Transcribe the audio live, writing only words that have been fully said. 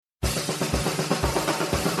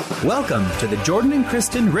Welcome to the Jordan and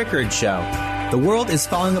Kristen Rickards Show. The world is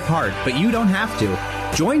falling apart, but you don't have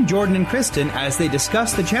to. Join Jordan and Kristen as they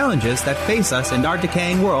discuss the challenges that face us in our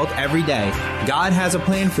decaying world every day. God has a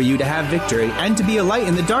plan for you to have victory and to be a light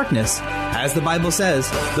in the darkness. As the Bible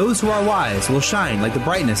says, those who are wise will shine like the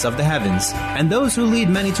brightness of the heavens, and those who lead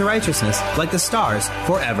many to righteousness like the stars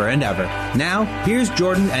forever and ever. Now, here's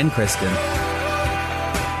Jordan and Kristen.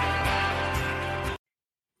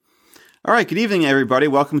 All right, good evening, everybody.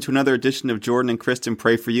 Welcome to another edition of Jordan and Kristen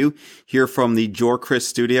Pray For You, here from the Jor Chris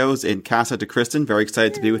Studios in Casa de Kristen. Very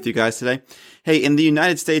excited to be with you guys today. Hey, in the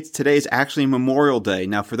United States, today is actually Memorial Day.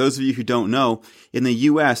 Now, for those of you who don't know, in the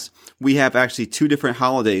U.S., we have actually two different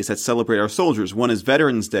holidays that celebrate our soldiers. One is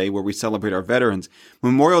Veterans Day, where we celebrate our veterans.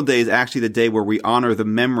 Memorial Day is actually the day where we honor the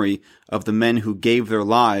memory of the men who gave their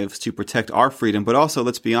lives to protect our freedom, but also,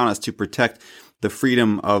 let's be honest, to protect the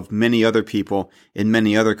freedom of many other people in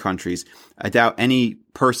many other countries. I doubt any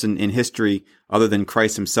person in history other than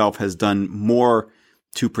Christ himself has done more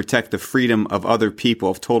to protect the freedom of other people,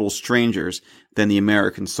 of total strangers, than the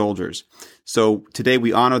American soldiers. So today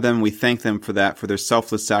we honor them, we thank them for that, for their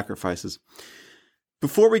selfless sacrifices.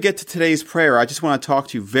 Before we get to today's prayer, I just want to talk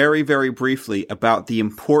to you very, very briefly about the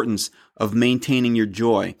importance of maintaining your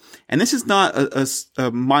joy. And this is not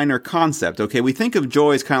a minor concept, okay? We think of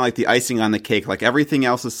joy as kind of like the icing on the cake, like everything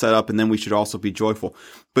else is set up and then we should also be joyful.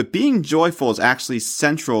 But being joyful is actually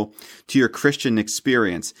central to your Christian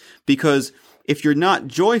experience, because if you're not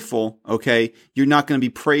joyful, okay, you're not going to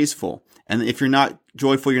be praiseful. And if you're not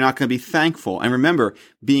joyful, you're not going to be thankful. And remember,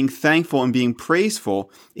 being thankful and being praiseful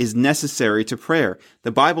is necessary to prayer.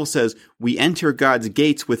 The Bible says we enter God's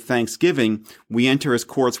gates with thanksgiving. We enter his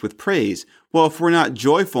courts with praise. Well, if we're not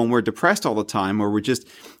joyful and we're depressed all the time, or we're just,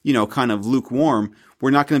 kind of lukewarm,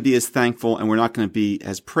 we're not going to be as thankful and we're not going to be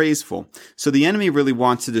as praiseful. So the enemy really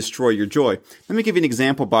wants to destroy your joy. Let me give you an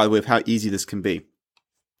example, by the way, of how easy this can be.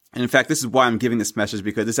 And in fact, this is why I'm giving this message,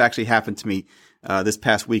 because this actually happened to me this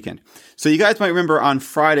past weekend. So you guys might remember on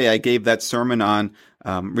Friday, I gave that sermon on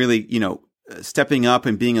really, stepping up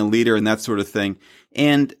and being a leader and that sort of thing.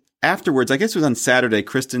 And afterwards, I guess it was on Saturday,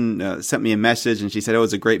 Kristen sent me a message and she said, oh, it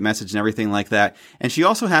was a great message and everything like that. And she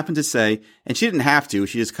also happened to say, and she didn't have to,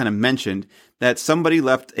 she just kind of mentioned that somebody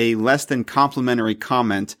left a less than complimentary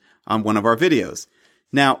comment on one of our videos.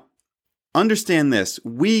 Now, understand this,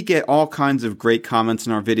 we get all kinds of great comments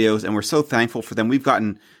in our videos and we're so thankful for them. We've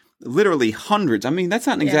gotten literally hundreds. I mean, that's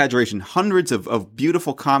not an exaggeration. Hundreds of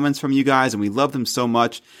beautiful comments from you guys, and we love them so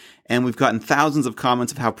much. And we've gotten thousands of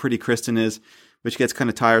comments of how pretty Kristen is, which gets kind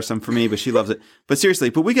of tiresome for me, but she loves it. But seriously,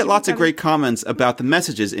 we get lots of great comments about the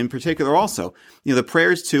messages in particular also. The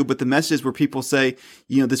prayers too, but the messages where people say,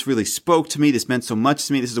 this really spoke to me. This meant so much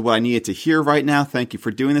to me. This is what I needed to hear right now. Thank you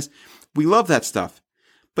for doing this. We love that stuff.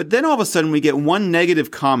 But then all of a sudden we get one negative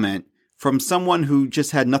comment from someone who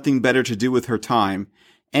just had nothing better to do with her time.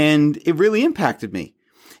 And it really impacted me.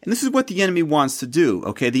 And this is what the enemy wants to do,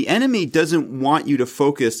 okay? The enemy doesn't want you to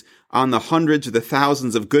focus on the hundreds or the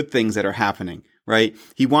thousands of good things that are happening, right?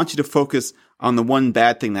 He wants you to focus on the one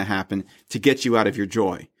bad thing that happened to get you out of your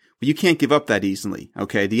joy. But you can't give up that easily,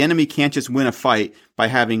 okay? The enemy can't just win a fight by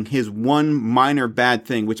having his one minor bad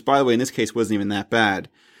thing, which, by the way, in this case wasn't even that bad,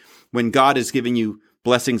 when God is giving you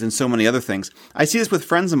blessings and so many other things. I see this with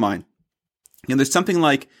friends of mine. There's something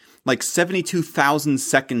like 72,000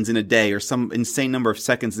 seconds in a day, or some insane number of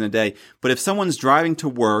seconds in a day. But if someone's driving to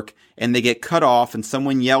work and they get cut off and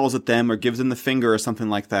someone yells at them or gives them the finger or something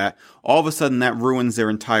like that, all of a sudden that ruins their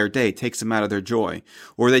entire day, takes them out of their joy.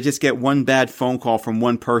 Or they just get one bad phone call from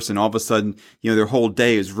one person, all of a sudden, their whole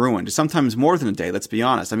day is ruined. Sometimes more than a day, let's be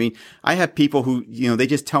honest. I mean, I have people who, they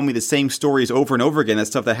just tell me the same stories over and over again.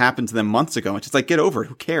 That's stuff that happened to them months ago. It's just like, get over it.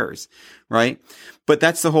 Who cares? Right? But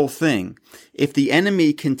that's the whole thing. If the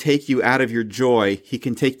enemy can take you out of your joy, he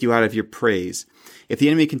can take you out of your praise. If the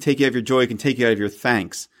enemy can take you out of your joy, he can take you out of your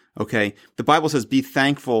thanks. Okay? The Bible says, be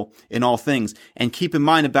thankful in all things. And keep in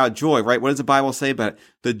mind about joy, right? What does the Bible say about it?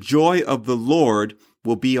 The joy of the Lord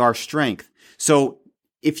will be our strength. So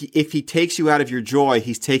if he takes you out of your joy,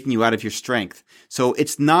 he's taking you out of your strength. So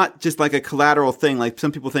it's not just like a collateral thing. Like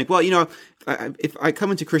some people think, well, if I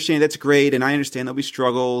come into Christianity, that's great. And I understand there'll be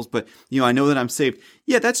struggles, but I know that I'm saved.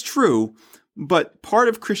 Yeah, that's true. But part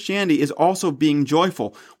of Christianity is also being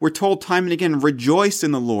joyful. We're told time and again, rejoice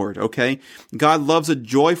in the Lord, okay? God loves a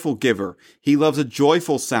joyful giver. He loves a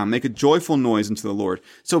joyful sound. Make a joyful noise unto the Lord.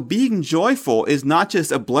 So being joyful is not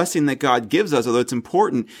just a blessing that God gives us, although it's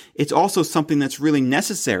important. It's also something that's really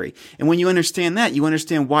necessary. And when you understand that, you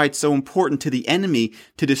understand why it's so important to the enemy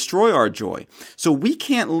to destroy our joy. So we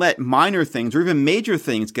can't let minor things or even major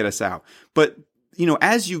things get us out. But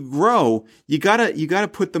as you grow, you gotta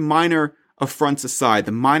put the minor affronts aside,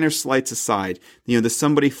 the minor slights aside, there's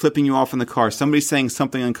somebody flipping you off in the car, somebody saying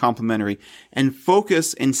something uncomplimentary, and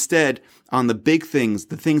focus instead on the big things,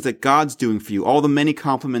 the things that God's doing for you, all the many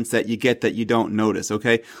compliments that you get that you don't notice,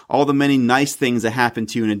 okay? All the many nice things that happen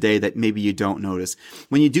to you in a day that maybe you don't notice.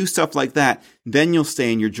 When you do stuff like that, then you'll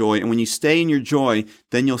stay in your joy. And when you stay in your joy,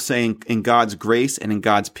 then you'll stay in God's grace and in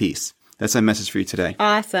God's peace. That's my message for you today.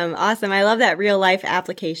 Awesome. I love that real life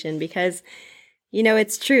application because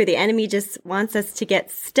it's true. The enemy just wants us to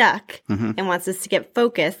get stuck and wants us to get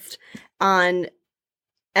focused on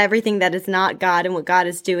everything that is not God and what God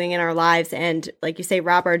is doing in our lives. And like you say,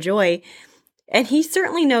 rob our joy. And he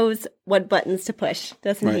certainly knows what buttons to push,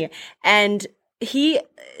 doesn't he? And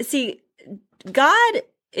God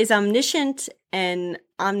is omniscient and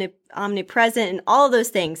omnipresent and all of those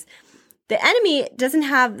things. The enemy doesn't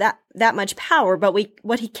have that much power, but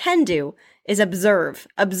what he can do is observe.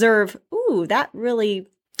 Ooh, that really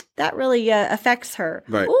affects her.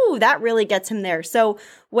 Right. Ooh, that really gets him there. So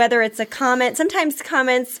whether it's a comment, sometimes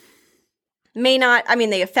comments may not,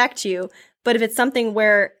 they affect you, but if it's something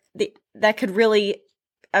where that could really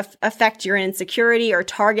affect your insecurity or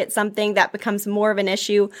target something, that becomes more of an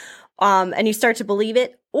issue, and you start to believe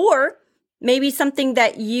it, or maybe something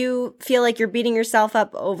that you feel like you're beating yourself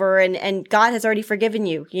up over and God has already forgiven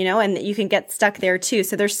you, and you can get stuck there too.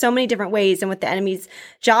 So there's so many different ways. And what the enemy's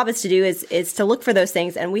job is to do is to look for those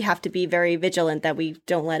things. And we have to be very vigilant that we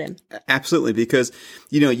don't let him. Absolutely. Because,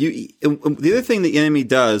 the other thing the enemy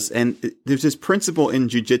does, and there's this principle in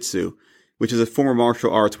jiu-jitsu, which is a form of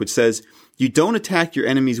martial arts, which says you don't attack your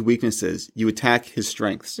enemy's weaknesses. You attack his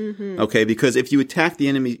strengths. Okay. Because if you attack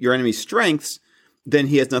your enemy's strengths, then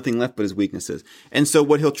he has nothing left but his weaknesses. And so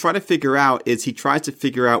what he'll try to figure out is he tries to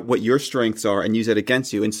figure out what your strengths are and use that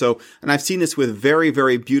against you. And I've seen this with very,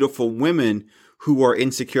 very beautiful women who are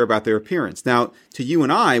insecure about their appearance. Now, to you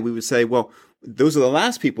and I, we would say, well, those are the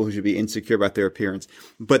last people who should be insecure about their appearance.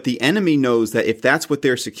 But the enemy knows that if that's what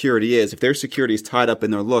their security is, if their security is tied up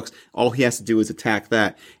in their looks, all he has to do is attack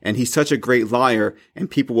that. And he's such a great liar,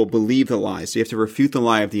 and people will believe the lies. So you have to refute the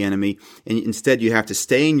lie of the enemy, and instead you have to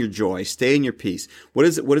stay in your joy, stay in your peace. What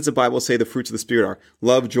does the Bible say the fruits of the Spirit are?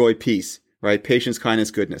 Love, joy, peace, right? Patience,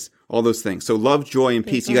 kindness, goodness, all those things. So love, joy, and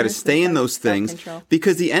peace. You got to stay in those things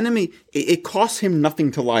because the enemy, it costs him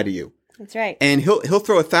nothing to lie to you. That's right. And he'll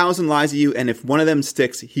throw 1,000 lies at you, and if one of them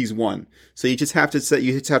sticks, he's won. So you just have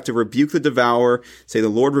to rebuke the devourer, say, the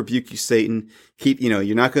Lord rebuke you, Satan.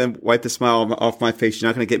 You're not going to wipe the smile off my face. You're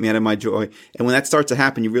not going to get me out of my joy. And when that starts to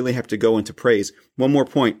happen, you really have to go into praise. One more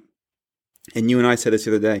point, and you and I said this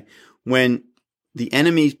the other day. When the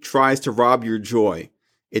enemy tries to rob your joy,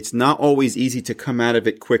 it's not always easy to come out of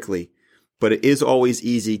it quickly, but it is always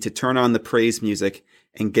easy to turn on the praise music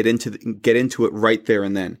and get into it right there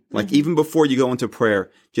and then. Like even before you go into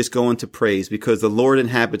prayer, just go into praise because the Lord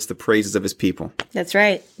inhabits the praises of his people. That's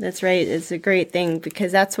right. It's a great thing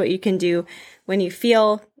because that's what you can do when you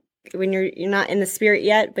feel when you're not in the Spirit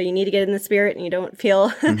yet, but you need to get in the Spirit and you don't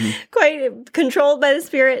feel quite controlled by the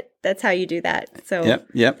Spirit. That's how you do that. So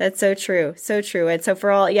yep. That's so true. So true. And so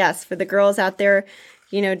for the girls out there,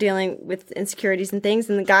 dealing with insecurities and things,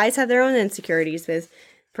 and the guys have their own insecurities with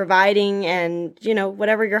providing and,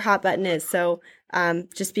 whatever your hot button is. So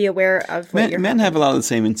just be aware of what men have a lot of the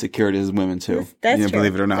same insecurities as women too. That's true.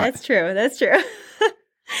 Believe it or not. That's true.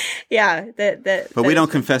 Yeah. But we don't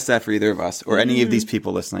confess that for either of us or any of these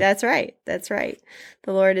people listening. That's right.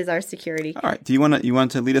 The Lord is our security. All right. Do you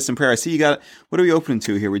want to lead us in prayer? I see you got, what are we opening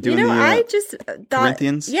to here? We're doing I just thought,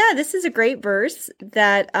 Corinthians? Yeah, this is a great verse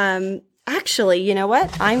that actually, you know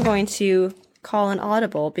what? I'm going to call an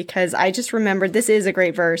audible because I just remembered this is a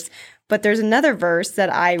great verse, but there's another verse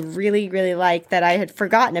that I really, really like that I had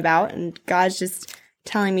forgotten about, and God's just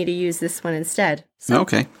telling me to use this one instead. So,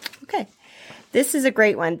 okay. This is a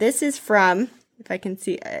great one. This is from, if I can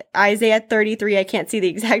see, Isaiah 33. I can't see the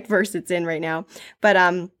exact verse it's in right now, but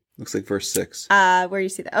looks like verse 6. Where you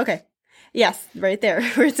see that? Okay. Yes, right there.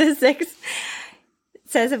 Verse 6. It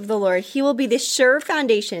says of the Lord, He will be the sure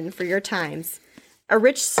foundation for your times, a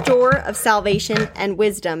rich store of salvation and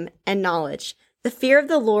wisdom and knowledge. The fear of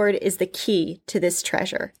the Lord is the key to this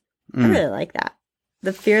treasure. I really like that.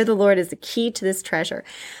 The fear of the Lord is the key to this treasure.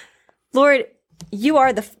 Lord, you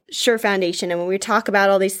are the sure foundation. And when we talk about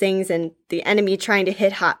all these things and the enemy trying to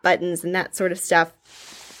hit hot buttons and that sort of stuff,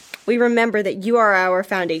 we remember that you are our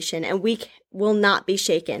foundation and we will not be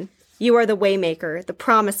shaken. You are the way maker, the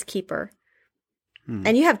promise keeper.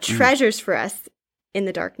 And you have treasures for us in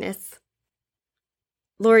the darkness.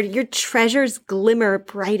 Lord, your treasures glimmer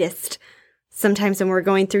brightest sometimes when we're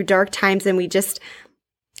going through dark times and we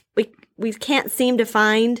we can't seem to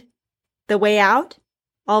find the way out,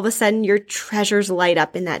 all of a sudden your treasures light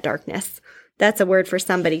up in that darkness. That's a word for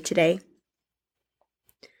somebody today.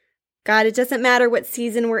 God, it doesn't matter what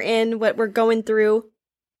season we're in, what we're going through.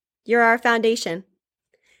 You're our foundation.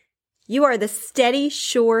 You are the steady,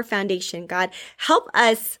 sure foundation, God. Help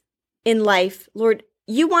us in life. Lord,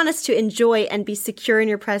 you want us to enjoy and be secure in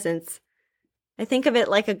your presence. I think of it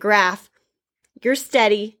like a graph. You're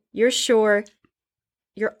steady, you're sure,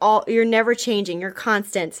 you're never changing, you're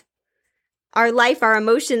constant. Our life, our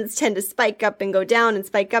emotions tend to spike up and go down and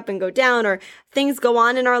spike up and go down, or things go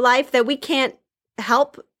on in our life that we can't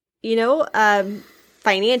help,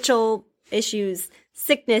 financial issues,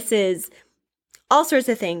 sicknesses, all sorts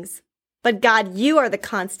of things. But God, you are the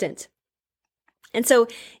constant. And so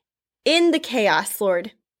in the chaos,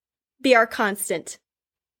 Lord, be our constant,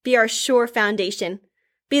 be our sure foundation,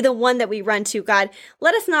 be the one that we run to, God.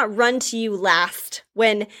 Let us not run to you last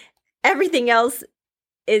when everything else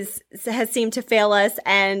has seemed to fail us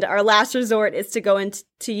and our last resort is to go into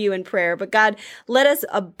you in prayer. But God, let us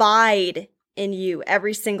abide in you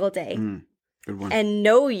every single day Good one. and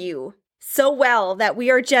know you so well that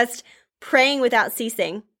we are just praying without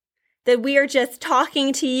ceasing, that we are just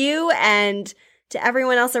talking to you and to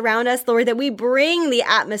everyone else around us, Lord, that we bring the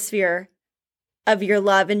atmosphere of your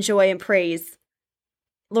love and joy and praise.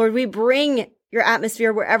 Lord, we bring your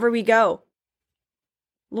atmosphere wherever we go.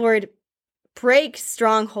 Lord, break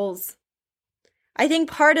strongholds. I think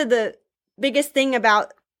part of the biggest thing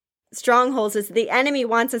about strongholds is the enemy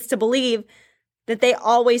wants us to believe that they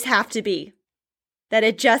always have to be, that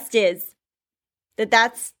it just is,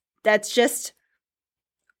 that's just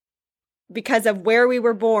because of where we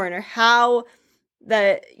were born or how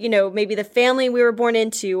maybe the family we were born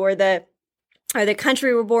into or the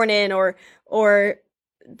country we were born in or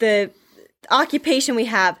the occupation we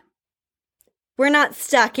have. We're not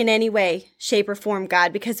stuck in any way, shape, or form,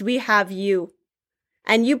 God, because we have you.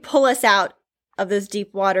 And you pull us out of those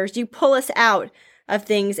deep waters. You pull us out of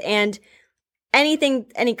things. And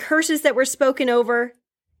any curses that were spoken over,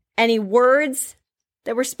 any words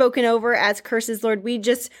that were spoken over as curses, Lord, we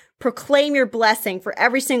just proclaim your blessing for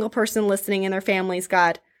every single person listening and their families,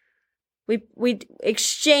 God. We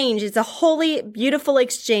exchange. It's a holy, beautiful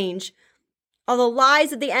exchange. All the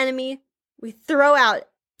lies of the enemy, we throw out,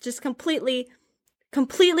 just completely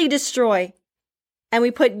destroy. And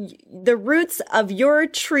we put the roots of your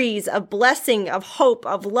trees of blessing, of hope,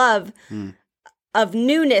 of love, of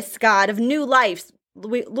newness, God, of new life.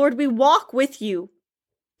 Lord, we walk with you.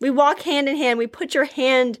 We walk hand in hand. We put your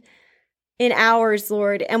hand in ours,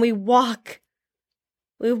 Lord, and we walk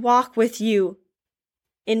with you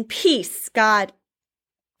in peace, God.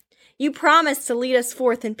 You promise to lead us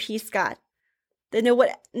forth in peace, God. That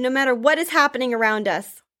no matter what is happening around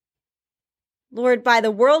us, Lord, by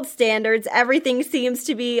the world standards, everything seems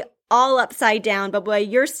to be all upside down. But by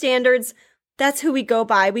your standards, that's who we go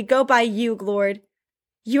by. We go by you, Lord.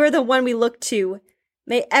 You are the one we look to.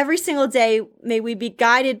 May every single day, may we be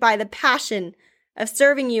guided by the passion of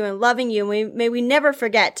serving you and loving you. May we never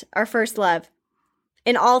forget our first love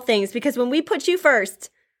in all things. Because when we put you first,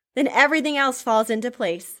 then everything else falls into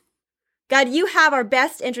place. God, you have our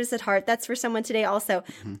best interest at heart. That's for someone today also.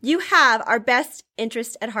 Mm-hmm. You have our best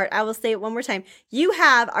interest at heart. I will say it one more time. You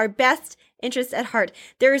have our best interest at heart.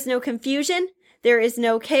 There is no confusion. There is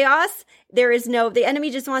no chaos. The enemy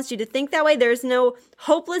just wants you to think that way. There is no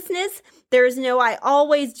hopelessness. There is no, I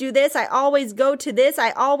always do this. I always go to this.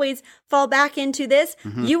 I always fall back into this.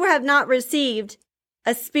 Mm-hmm. You have not received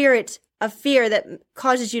a spirit of fear that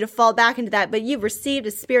causes you to fall back into that, but you've received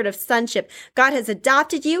a spirit of sonship. God has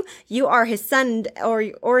adopted you. You are his son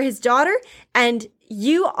or his daughter, and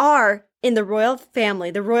you are in the royal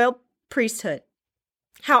family, the royal priesthood.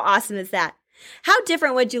 How awesome is that? How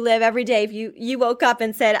different would you live every day if you woke up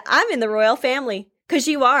and said, I'm in the royal family? Because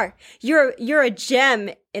you are. You're a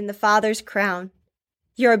gem in the Father's crown.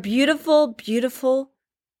 You're a beautiful, beautiful,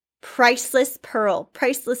 priceless pearl,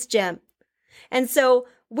 priceless gem. And so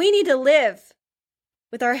we need to live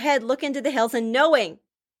with our head look into the hills and knowing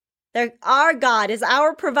that our God is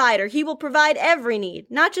our provider. He will provide every need,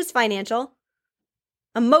 not just financial,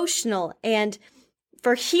 emotional, and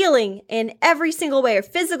for healing in every single way, or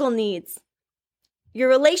physical needs, your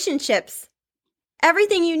relationships,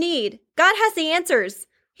 everything you need. God has the answers.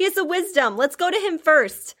 He has the wisdom. Let's go to him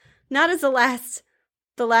first, not as the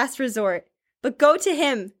last resort, but go to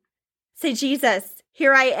him. Say, Jesus,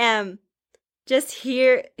 here I am. Just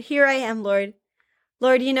here I am, Lord.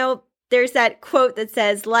 Lord, there's that quote that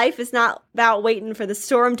says, life is not about waiting for the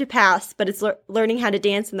storm to pass, but it's learning how to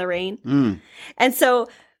dance in the rain. And so,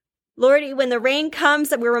 Lord, when the rain comes,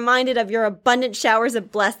 that we're reminded of your abundant showers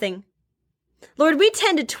of blessing. Lord, we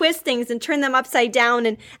tend to twist things and turn them upside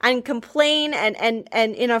down and complain and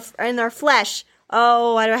in our flesh.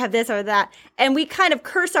 Oh, I don't have this or that. And we kind of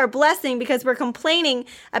curse our blessing because we're complaining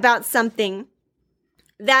about something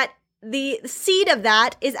that the seed of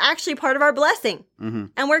that is actually part of our blessing. Mm-hmm.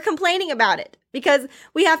 And we're complaining about it because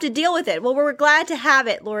we have to deal with it. Well, we're glad to have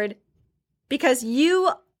it, Lord, because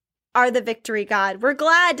you are the victory, God. We're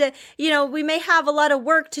glad to, we may have a lot of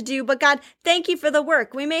work to do, but God, thank you for the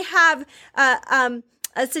work. We may have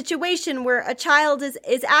a situation where a child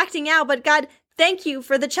is acting out, but God, thank you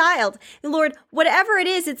for the child. And Lord, whatever it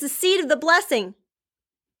is, it's a seed of the blessing.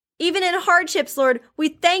 Even in hardships, Lord, we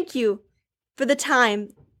thank you for the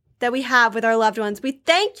time that we have with our loved ones. We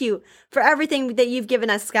thank you for everything that you've given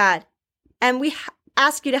us, God. And we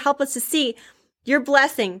ask you to help us to see your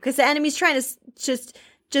blessing, because the enemy's trying to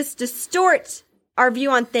just distort our view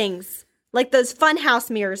on things, like those funhouse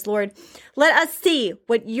mirrors, Lord. Let us see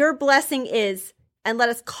what your blessing is, and let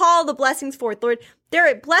us call the blessings forth, Lord. There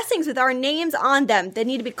are blessings with our names on them that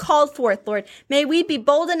need to be called forth, Lord. May we be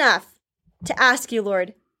bold enough to ask you,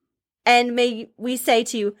 Lord. And may we say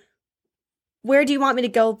to you, where do you want me to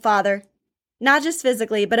go, Father? Not just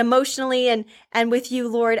physically, but emotionally and with you,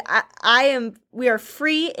 Lord. We are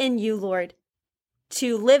free in you, Lord,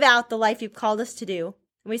 to live out the life you've called us to do.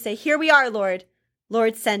 And we say, here we are, Lord.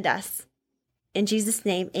 Lord, send us. In Jesus'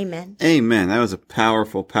 name, amen. Amen. That was a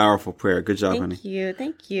powerful, powerful prayer. Good job, honey.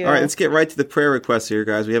 Thank you. All right, let's get right to the prayer requests here,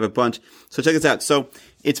 guys. We have a bunch. So check this out. So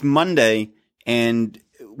it's Monday, and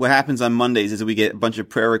what happens on Mondays is we get a bunch of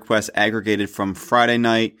prayer requests aggregated from Friday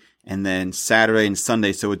night and then Saturday and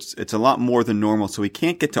Sunday. So it's a lot more than normal. So we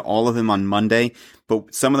can't get to all of them on Monday,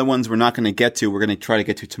 but some of the ones we're not going to get to, we're going to try to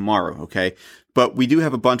get to tomorrow, okay? But we do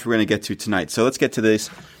have a bunch we're going to get to tonight. So let's get to this.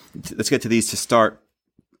 Let's get to these to start.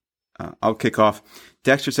 I'll kick off.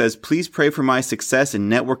 Dexter says, please pray for my success in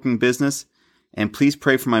networking business, and please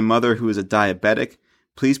pray for my mother who is a diabetic.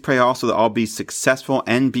 Please pray also that I'll be successful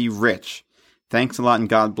and be rich. Thanks a lot and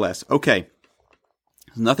God bless. Okay.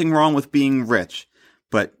 There's nothing wrong with being rich.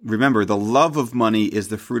 But remember, the love of money is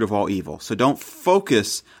the fruit of all evil. So don't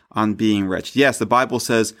focus on being rich. Yes, the Bible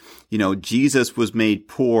says, Jesus was made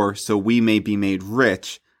poor so we may be made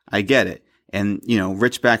rich. I get it. And,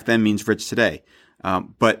 rich back then means rich today.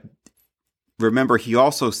 But remember, he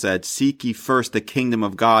also said, seek ye first the kingdom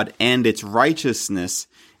of God and its righteousness,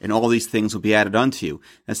 and all these things will be added unto you.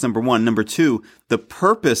 That's number one. Number two, the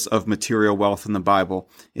purpose of material wealth in the Bible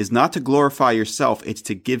is not to glorify yourself, it's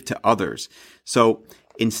to give to others. So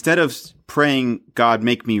instead of praying, God,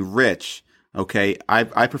 make me rich, okay,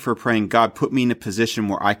 I prefer praying, God, put me in a position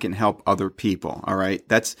where I can help other people, all right?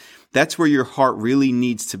 That's where your heart really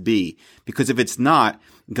needs to be. Because if it's not,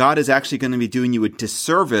 God is actually going to be doing you a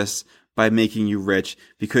disservice by making you rich,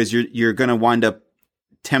 because you're going to wind up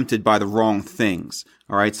tempted by the wrong things,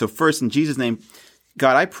 all right? So first, in Jesus' name,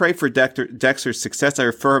 God, I pray for Dexter's success. I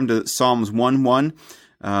refer him to Psalms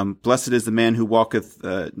 1:1. Blessed is the man who walketh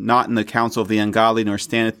not in the counsel of the ungodly, nor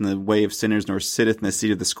standeth in the way of sinners, nor sitteth in the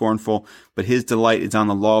seat of the scornful. But his delight is on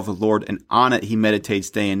the law of the Lord, and on it he meditates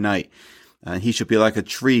day and night. He shall be like a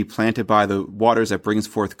tree planted by the waters that brings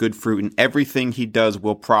forth good fruit, and everything he does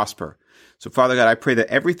will prosper. So, Father God, I pray that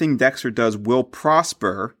everything Dexter does will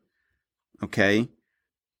prosper, okay?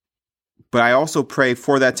 But I also pray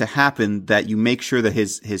for that to happen, that you make sure that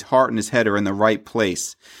his heart and his head are in the right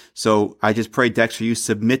place. So I just pray, Dexter, you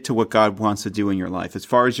submit to what God wants to do in your life. As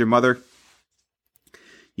far as your mother,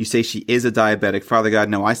 you say she is a diabetic. Father God,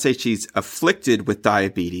 no, I say she's afflicted with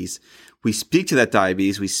diabetes. We speak to that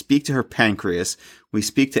diabetes. We speak to her pancreas. We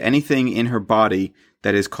speak to anything in her body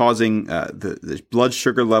that is causing the blood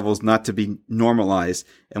sugar levels not to be normalized.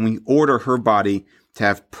 And we order her body to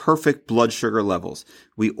have perfect blood sugar levels.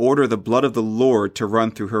 We order the blood of the Lord to run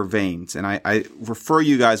through her veins. And I refer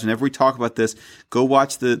you guys, whenever we talk about this, go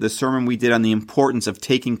watch the sermon we did on the importance of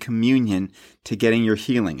taking communion to getting your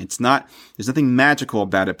healing. There's nothing magical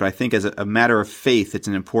about it, but I think as a matter of faith, it's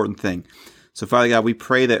an important thing. So Father God, we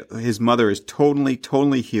pray that his mother is totally,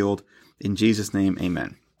 totally healed. In Jesus' name,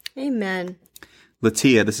 amen. Amen.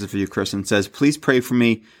 Latia, this is for you, Kristen, says, please pray for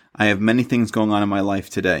me. I have many things going on in my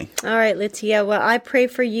life today. All right, Latia. Well, I pray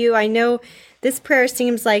for you. I know this prayer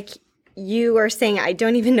seems like you are saying, I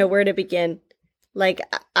don't even know where to begin. Like,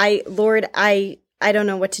 Lord, I don't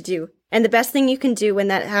know what to do. And the best thing you can do when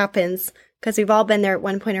that happens, because we've all been there at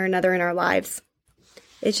one point or another in our lives,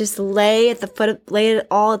 is just lay it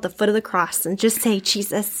all at the foot of the cross and just say,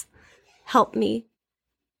 Jesus, help me.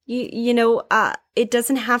 It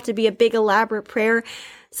doesn't have to be a big elaborate prayer.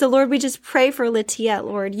 So Lord, we just pray for Latia,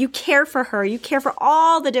 Lord. You care for her. You care for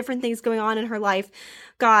all the different things going on in her life.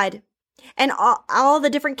 God, And all the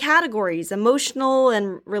different categories, emotional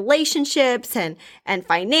and relationships and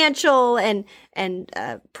financial and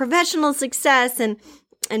professional success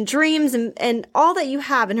and dreams and all that you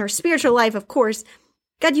have in her spiritual life, of course.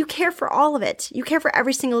 God, you care for all of it. You care for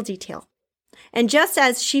every single detail. And just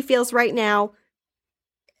as she feels right now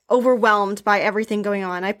overwhelmed by everything going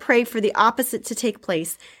on, I pray for the opposite to take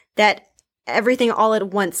place, that everything all at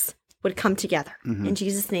once would come together. In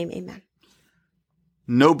Jesus' name, amen.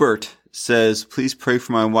 Nobert says, please pray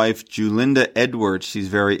for my wife, Julinda Edwards. She's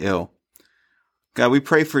very ill. God, we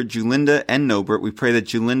pray for Julinda and Nobert. We pray that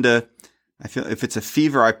Julinda, I feel if it's a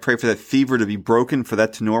fever, I pray for that fever to be broken, for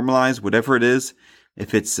that to normalize, whatever it is.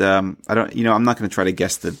 If it's, I'm not going to try to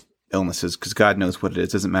guess the illnesses because God knows what it is.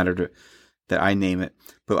 It doesn't matter that I name it.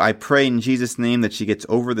 But I pray in Jesus' name that she gets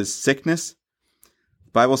over this sickness.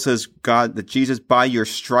 The Bible says, God, that Jesus, by your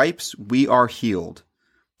stripes, we are healed.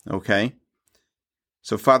 Okay?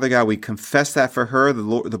 So, Father God, we confess that for her.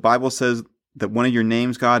 The Bible says that one of your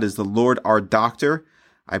names, God, is the Lord our doctor.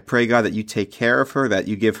 I pray, God, that you take care of her, that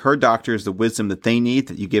you give her doctors the wisdom that they need,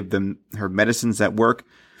 that you give them her medicines that work.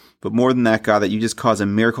 But more than that, God, that you just cause a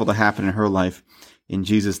miracle to happen in her life. In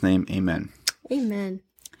Jesus' name, amen. Amen.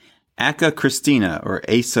 Aka Christina, or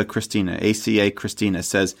Asa Christina, ACA Christina,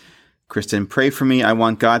 says, Kristen, pray for me. I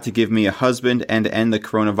want God to give me a husband and to end the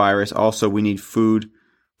coronavirus. Also, we need food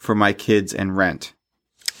for my kids and rent.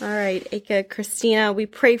 All right, Aka Christina, we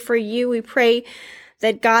pray for you. We pray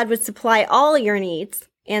that God would supply all your needs.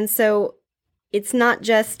 And so it's not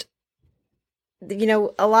just,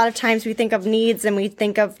 a lot of times we think of needs and we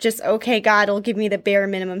think of just, okay, God will give me the bare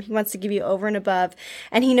minimum. He wants to give you over and above.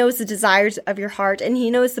 And he knows the desires of your heart and he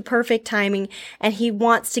knows the perfect timing. And he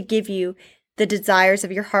wants to give you the desires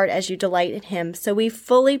of your heart as you delight in him. So we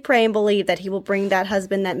fully pray and believe that he will bring that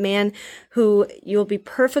husband, that man who you will be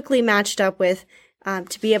perfectly matched up with,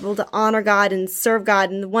 to be able to honor God and serve God.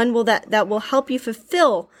 And the one that will help you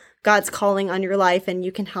fulfill God's calling on your life, and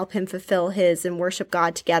you can help him fulfill his and worship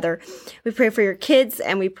God together. We pray for your kids,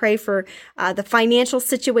 and we pray for the financial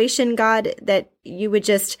situation, God, that you would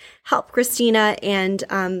just help Christina and,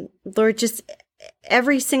 Lord, just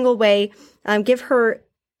every single way, give her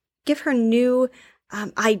new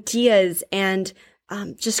ideas and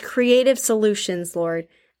just creative solutions, Lord.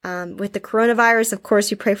 With the coronavirus, of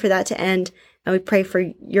course, we pray for that to end, and we pray for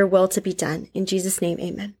your will to be done. In Jesus' name,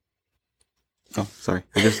 amen. Oh, sorry.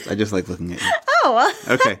 I just like looking at you. Oh, well.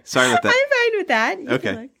 Okay. Sorry about that. I'm fine with that. You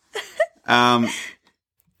Okay.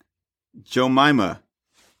 Jomima,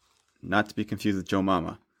 not to be confused with Joe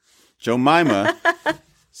Mama. Jomima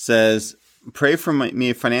says, pray for me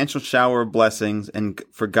a financial shower of blessings and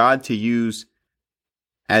for God to use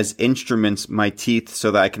as instruments my teeth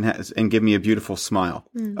so that I can and give me a beautiful smile.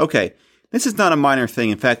 Okay. This is not a minor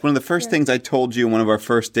thing. In fact, one of the first things I told you in one of our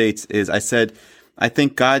first dates is I said, I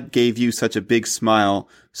think God gave you such a big smile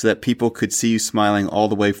so that people could see you smiling all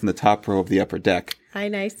the way from the top row of the upper deck.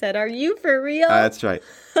 And I said, are you for real? That's right.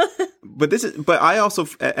 But I also,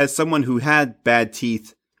 as someone who had bad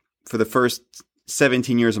teeth for the first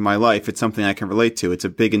 17 years of my life, it's something I can relate to. It's a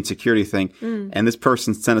big insecurity thing. And this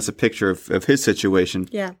person sent us a picture of his situation.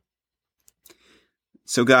 Yeah.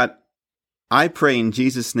 So God, I pray in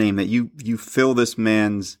Jesus' name that you fill this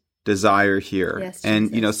man's desire here. Yes,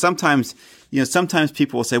 and, sometimes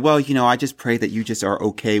people will say, well, I just pray that you just are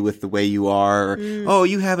okay with the way you are. Or, oh,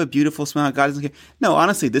 you have a beautiful smile. God doesn't care. No,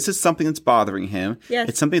 honestly, this is something that's bothering him. Yes.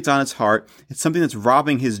 It's something that's on his heart. It's something that's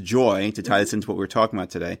robbing his joy, to tie this into what we were talking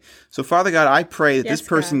about today. So, Father God, I pray that this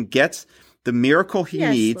person gets the miracle he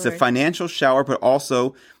needs, Lord. the financial shower, but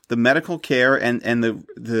also the medical care and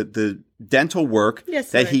the dental work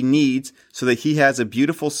that he needs so that he has a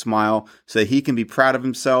beautiful smile, so that he can be proud of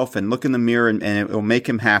himself and look in the mirror and it will make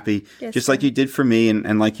him happy, just like you did for me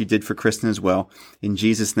and like you did for Kristen as well. In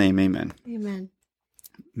Jesus' name, amen. Amen.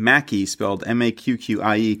 Mackie, spelled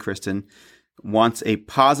Maqqie, Kristen, wants a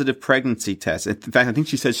positive pregnancy test. In fact, I think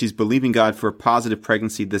she says she's believing God for a positive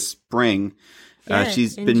pregnancy this spring.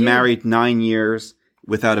 She's been married 9 years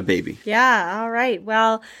without a baby. Yeah. All right.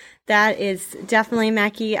 Well, that is definitely,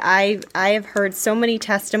 Mackie. I have heard so many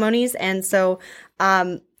testimonies, and so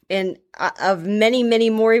of many, many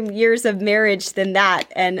more years of marriage than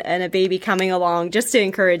that, and a baby coming along, just to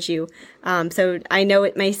encourage you. So I know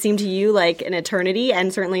it may seem to you like an eternity,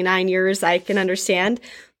 and certainly 9 years I can understand,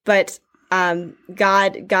 but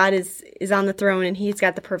God is on the throne, and He's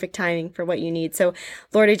got the perfect timing for what you need. So,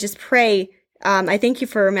 Lord, I just pray. I thank you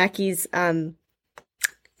for Mackie's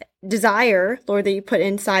desire, Lord, that you put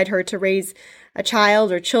inside her to raise a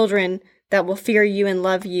child or children that will fear you and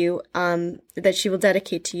love you, that she will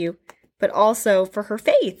dedicate to you, but also for her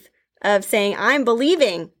faith of saying, I'm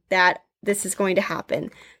believing that this is going to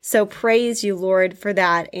happen. So praise you, Lord, for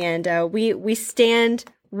that. And we stand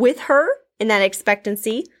with her in that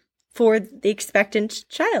expectancy for the expectant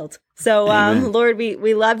child. So, Lord,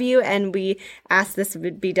 we love you, and we ask this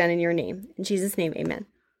would be done in your name. In Jesus' name, amen.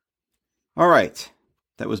 All right.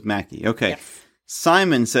 That was Mackie. Okay. Yes.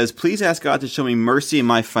 Simon says, please ask God to show me mercy in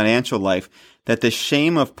my financial life, that the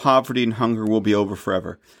shame of poverty and hunger will be over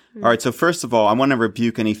forever. All right. So first of all, I want to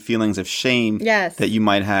rebuke any feelings of shame that you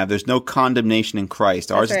might have. There's no condemnation in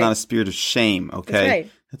Christ. Ours is not a spirit of shame. Okay. That's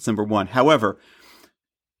right. That's number one. However,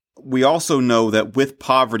 we also know that with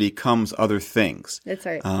poverty comes other things. That's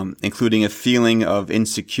right. Including a feeling of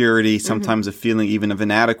insecurity, sometimes a feeling even of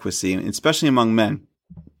inadequacy, especially among men.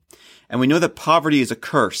 And we know that poverty is a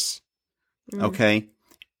curse. Okay.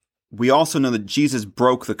 We also know that Jesus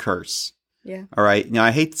broke the curse. Yeah. All right. Now,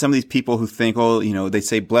 I hate some of these people who think, oh, they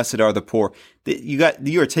say, blessed are the poor.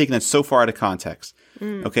 You are taking it so far out of context.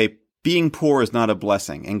 Okay. Being poor is not a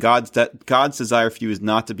blessing. And God's desire for you is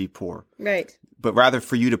not to be poor. Right. But rather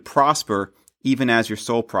for you to prosper even as your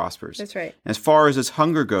soul prospers. That's right. As far as this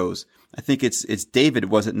hunger goes, I think it's David,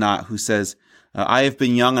 was it not, who says, I have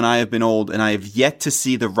been young and I have been old, and I have yet to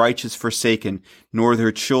see the righteous forsaken, nor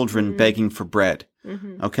their children begging for bread.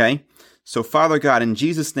 Okay? So, Father God, in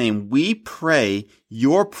Jesus' name, we pray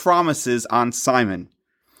your promises on Simon.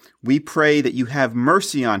 We pray that you have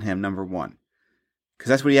mercy on him, number one. Because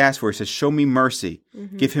that's what he asked for. He says, show me mercy.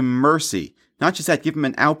 Give him mercy. Not just that, give him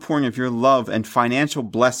an outpouring of your love and financial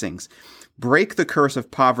blessings. Break the curse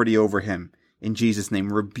of poverty over him in Jesus'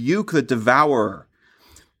 name. Rebuke the devourer.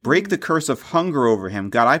 Break the curse of hunger over him.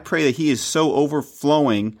 God, I pray that he is so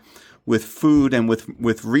overflowing with food and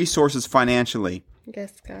with resources financially.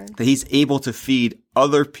 Yes, God. That he's able to feed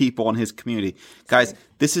other people in his community. Guys,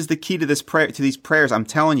 this is the key to this prayer, to these prayers. I'm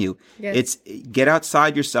telling you, it's get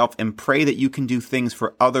outside yourself and pray that you can do things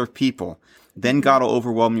for other people. Then God will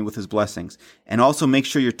overwhelm you with his blessings. And also make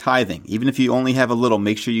sure you're tithing. Even if you only have a little,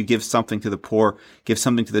 make sure you give something to the poor, give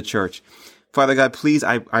something to the church. Father God, please,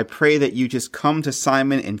 I pray that you just come to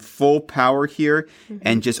Simon in full power here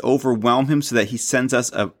and just overwhelm him so that he sends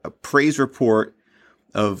us a praise report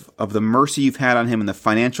of the mercy you've had on him and the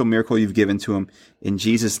financial miracle you've given to him. In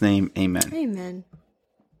Jesus' name, amen. Amen.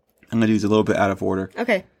 I'm going to do this a little bit out of order.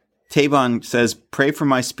 Okay. Tabon says, pray for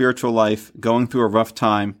my spiritual life, going through a rough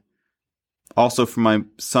time. Also for my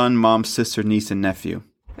son, mom, sister, niece, and nephew.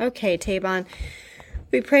 Okay, Tabon.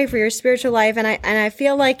 We pray for your spiritual life, and I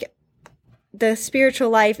feel like the spiritual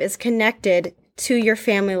life is connected to your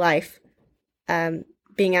family life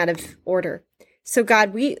being out of order. So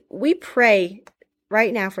God, we pray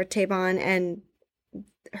right now for Tabon and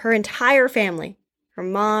her entire family, her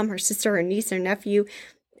mom, her sister, her niece, her nephew,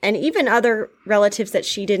 and even other relatives that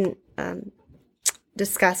she didn't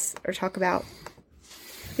discuss or talk about.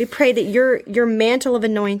 We pray that your mantle of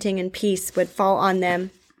anointing and peace would fall on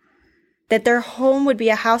them, that their home would be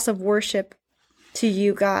a house of worship to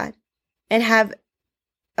you, God, and have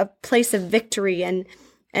a place of victory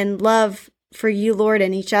and love for you, Lord,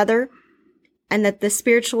 and each other, and that the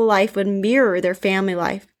spiritual life would mirror their family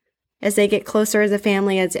life as they get closer as a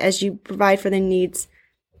family, as you provide for their needs,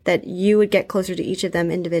 that you would get closer to each of them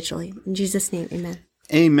individually. In Jesus' name, amen.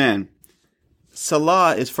 Amen.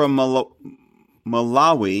 Salah is from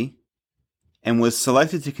Malawi and was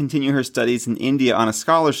selected to continue her studies in India on a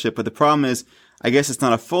scholarship, but the problem is, I guess it's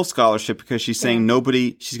not a full scholarship because she's saying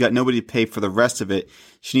she's got nobody to pay for the rest of it.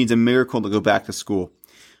 She needs a miracle to go back to school.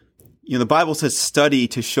 The Bible says study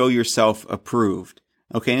to show yourself approved.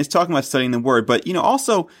 Okay, and it's talking about studying the word, but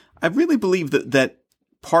also I really believe that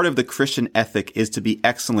part of the Christian ethic is to be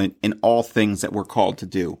excellent in all things that we're called to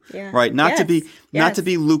do. Yeah. Right? Not to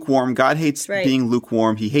be lukewarm. God hates being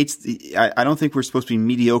lukewarm. He hates I don't think we're supposed to be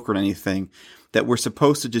mediocre in anything. That we're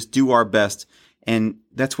supposed to just do our best. And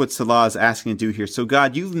that's what Salah is asking to do here. So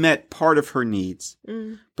God, you've met part of her needs.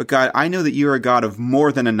 But God, I know that you're a God of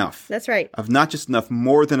more than enough. That's right. Of not just enough,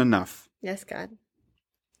 more than enough. Yes, God.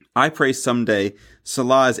 I pray someday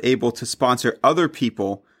Salah is able to sponsor other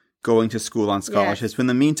people going to school on scholarships. Yes. But in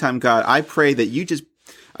the meantime, God, I pray that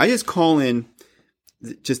I just call in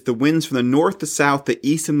just the winds from the north, the south, the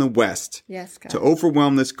east, and the west. Yes, God. To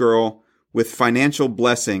overwhelm this girl with financial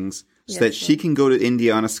blessings so that she can go to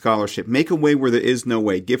India on a scholarship. Make a way where there is no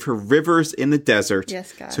way. Give her rivers in the desert.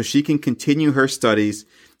 Yes, God. So she can continue her studies.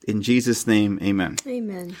 In Jesus' name, amen.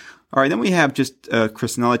 Amen. All right, then we have just,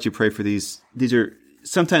 Kristen, I'll let you pray for these. These are,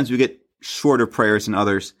 sometimes we get shorter prayers than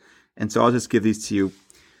others. And so I'll just give these to you.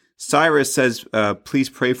 Cyrus says, please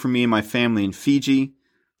pray for me and my family in Fiji.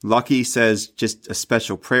 Lucky says, just a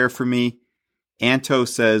special prayer for me. Anto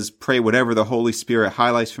says, pray whatever the Holy Spirit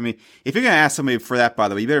highlights for me. If you're going to ask somebody for that, by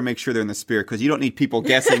the way, you better make sure they're in the Spirit, because you don't need people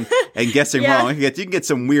guessing and guessing wrong. You can get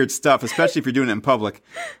some weird stuff, especially if you're doing it in public.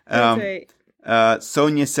 That's right.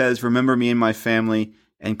 Sonia says, remember me and my family.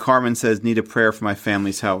 And Carmen says, need a prayer for my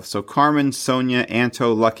family's health. So Carmen, Sonia,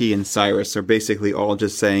 Anto, Lucky, and Cyrus are basically all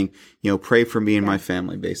just saying, pray for me and my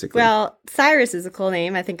family, basically. Well, Cyrus is a cool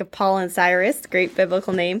name. I think of Paul and Cyrus, great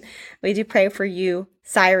biblical name. We do pray for you,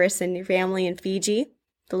 Cyrus, and your family in Fiji.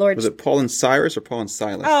 The Lord. Was it Paul and Cyrus or Paul and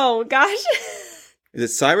Silas? Oh, gosh. Is it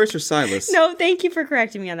Cyrus or Silas? No, thank you for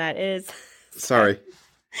correcting me on that. It is. Sorry.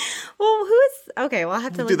 Well, okay, well, I'll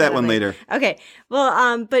have to do that one later. Okay.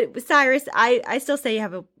 Well, but Cyrus, I still say you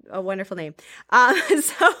have a wonderful name.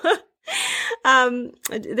 There's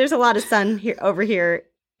a lot of sun over here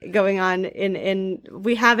going on in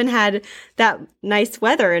we haven't had that nice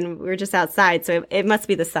weather, and we're just outside, so it must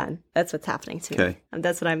be the sun. That's what's happening to me. Okay.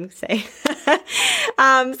 That's what I'm saying.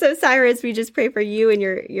 So Cyrus, we just pray for you and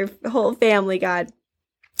your whole family, God,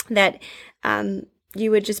 that you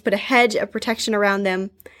would just put a hedge of protection around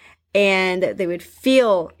them, and they would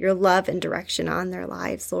feel your love and direction on their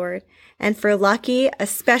lives, Lord. And for Lucky, a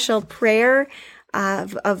special prayer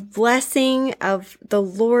of blessing, of the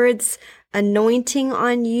Lord's anointing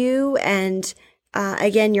on you, and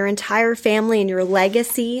again, your entire family and your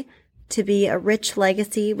legacy to be a rich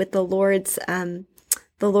legacy with the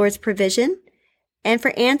Lord's provision. And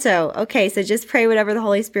for Anto, okay, so just pray whatever the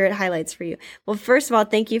Holy Spirit highlights for you. Well, first of all,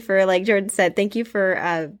 thank you for, like Jordan said, thank you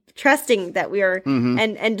for trusting that we are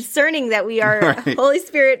and discerning that we are right. Holy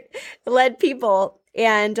Spirit led people.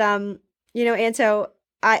 And Anto,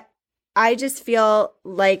 I just feel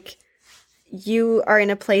like you are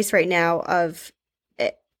in a place right now of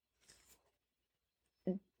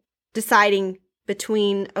deciding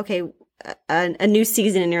between, okay, a new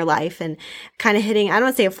season in your life, and kind of hitting, I don't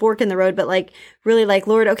want to say a fork in the road, but like really like,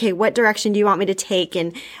 Lord, okay, what direction do you want me to take?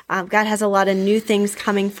 And God has a lot of new things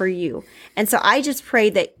coming for you. And so I just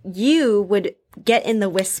pray that you would get in the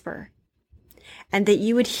whisper, and that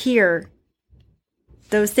you would hear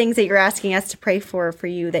those things that you're asking us to pray for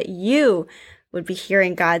you, that you would be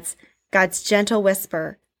hearing God's gentle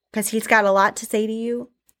whisper, because he's got a lot to say to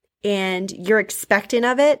you, and you're expectant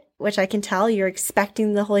of it, which I can tell. You're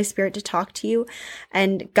expecting the Holy Spirit to talk to you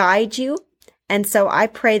and guide you. And so I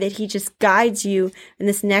pray that he just guides you in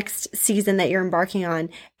this next season that you're embarking on,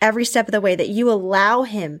 every step of the way, that you allow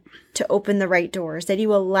him to open the right doors, that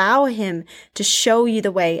you allow him to show you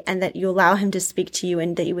the way, and that you allow him to speak to you,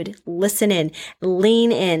 and that you would listen in,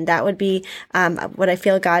 lean in. That would be what I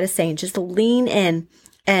feel God is saying. Just lean in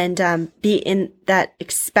and be in that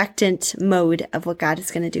expectant mode of what God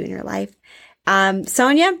is going to do in your life.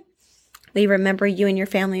 Sonia, we remember you and your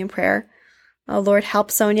family in prayer. Oh, Lord,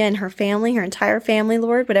 help Sonia and her family, her entire family,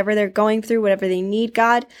 Lord, whatever they're going through, whatever they need,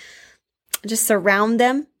 God. Just surround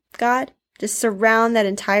them, God. Just surround that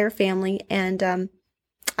entire family. And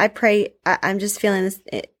I pray, I'm just feeling this,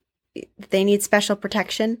 they need special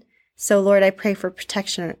protection. So, Lord, I pray for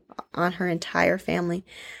protection on her entire family.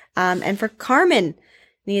 And for Carmen,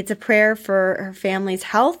 needs a prayer for her family's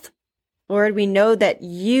health. Lord, we know that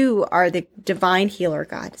you are the divine healer,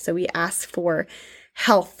 God. So we ask for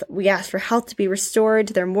health. We ask for health to be restored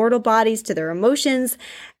to their mortal bodies, to their emotions,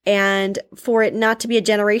 and for it not to be a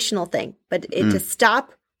generational thing, but it to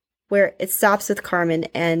stop where it stops with Carmen,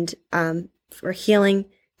 and for healing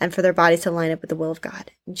and for their bodies to line up with the will of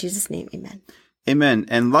God. In Jesus' name, amen. Amen.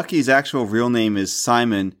 And Lucky's actual real name is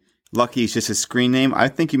Simon. Lucky is just his screen name. I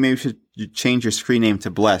think you maybe should change your screen name to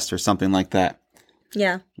Blessed or something like that.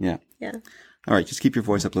 Yeah. Yeah. Yeah. All right. Just keep your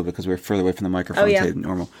voice up a little bit, because we're further away from the microphone than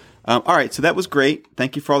normal. All right. So that was great.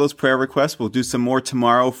 Thank you for all those prayer requests. We'll do some more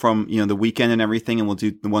tomorrow from, the weekend and everything, and we'll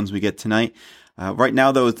do the ones we get tonight. Right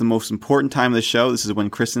now, though, is the most important time of the show. This is when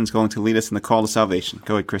Kristen's going to lead us in the call to salvation.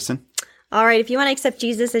 Go ahead, Kristen. All right. If you want to accept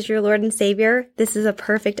Jesus as your Lord and Savior, this is a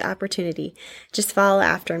perfect opportunity. Just follow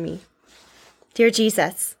after me. Dear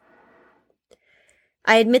Jesus,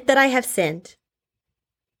 I admit that I have sinned.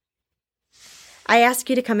 I ask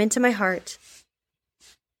you to come into my heart.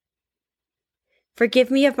 Forgive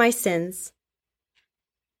me of my sins.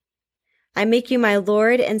 I make you my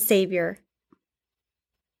Lord and Savior,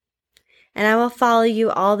 and I will follow you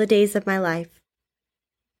all the days of my life.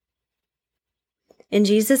 In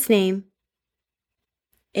Jesus' name,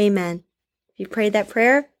 amen. If you prayed that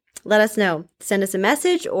prayer, let us know. Send us a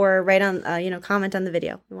message or write on, comment on the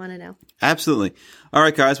video. We want to know. Absolutely. All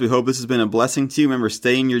right, guys. We hope this has been a blessing to you. Remember,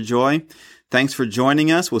 stay in your joy. Thanks for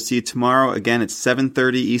joining us. We'll see you tomorrow again at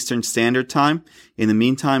 7:30 Eastern Standard Time. In the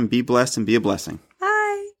meantime, be blessed and be a blessing.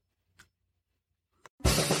 Bye.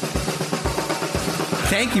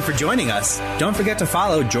 Thank you for joining us. Don't forget to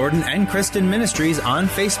follow Jordan and Kristen Ministries on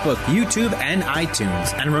Facebook, YouTube, and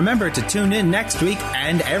iTunes. And remember to tune in next week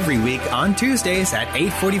and every week on Tuesdays at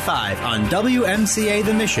 8:45 on WMCA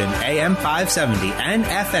The Mission, AM 570 and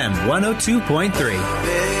FM 102.3.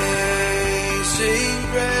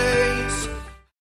 Amazing grace.